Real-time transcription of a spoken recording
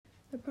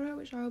The product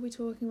which I will be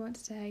talking about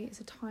today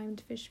is a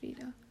timed fish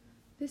feeder.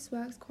 This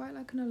works quite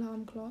like an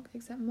alarm clock,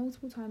 except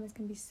multiple timers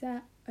can be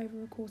set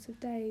over a course of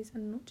days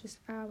and not just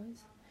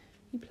hours.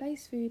 You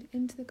place food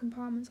into the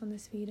compartments on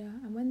this feeder,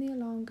 and when the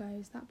alarm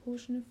goes, that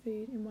portion of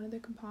food in one of the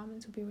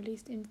compartments will be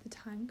released into the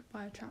tank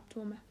by a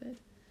trapdoor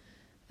method.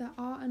 There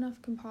are enough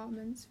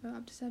compartments for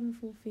up to 7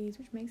 full feeds,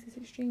 which makes this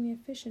extremely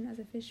efficient as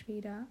a fish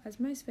feeder, as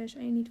most fish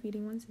only need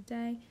feeding once a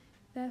day.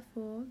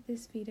 Therefore,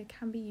 this feeder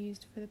can be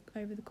used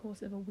over the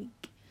course of a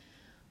week.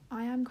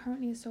 I am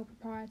currently a sole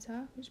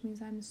proprietor, which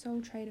means I am the sole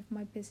trader for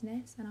my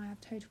business and I have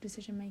total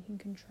decision-making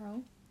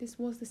control. This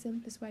was the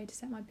simplest way to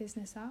set my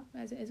business up,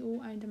 as it is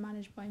all owned and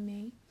managed by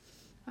me.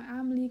 I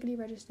am legally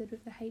registered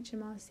with the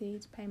HMRC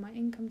to pay my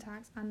income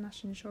tax and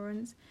national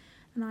insurance,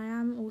 and I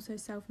am also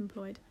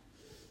self-employed.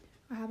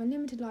 I have a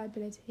limited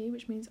liability,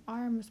 which means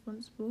I am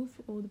responsible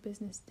for all the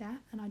business debt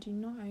and I do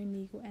not own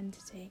legal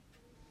entity.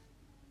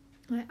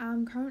 I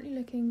am currently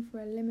looking for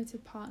a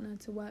limited partner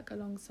to work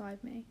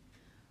alongside me.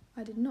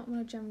 I did not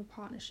want a general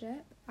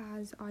partnership,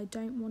 as I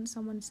don't want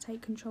someone to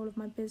take control of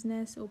my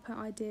business or put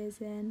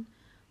ideas in.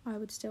 I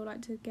would still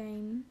like to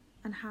gain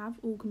and have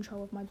all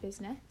control of my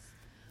business.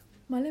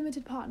 My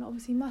limited partner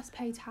obviously must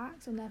pay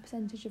tax on their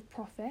percentage of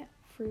profit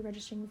through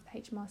registering with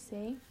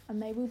HMRC,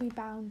 and they will be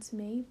bound to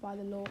me by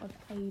the law of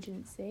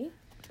agency.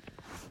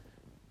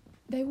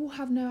 They will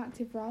have no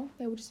active role.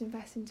 They will just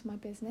invest into my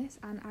business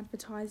and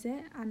advertise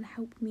it and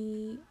help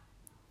me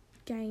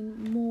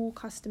gain more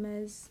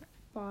customers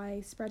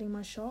by spreading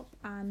my shop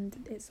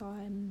and its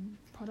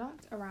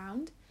product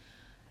around.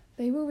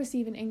 They will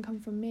receive an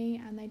income from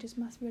me, and they just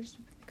must be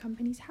registered with the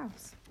company's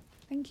house.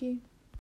 Thank you.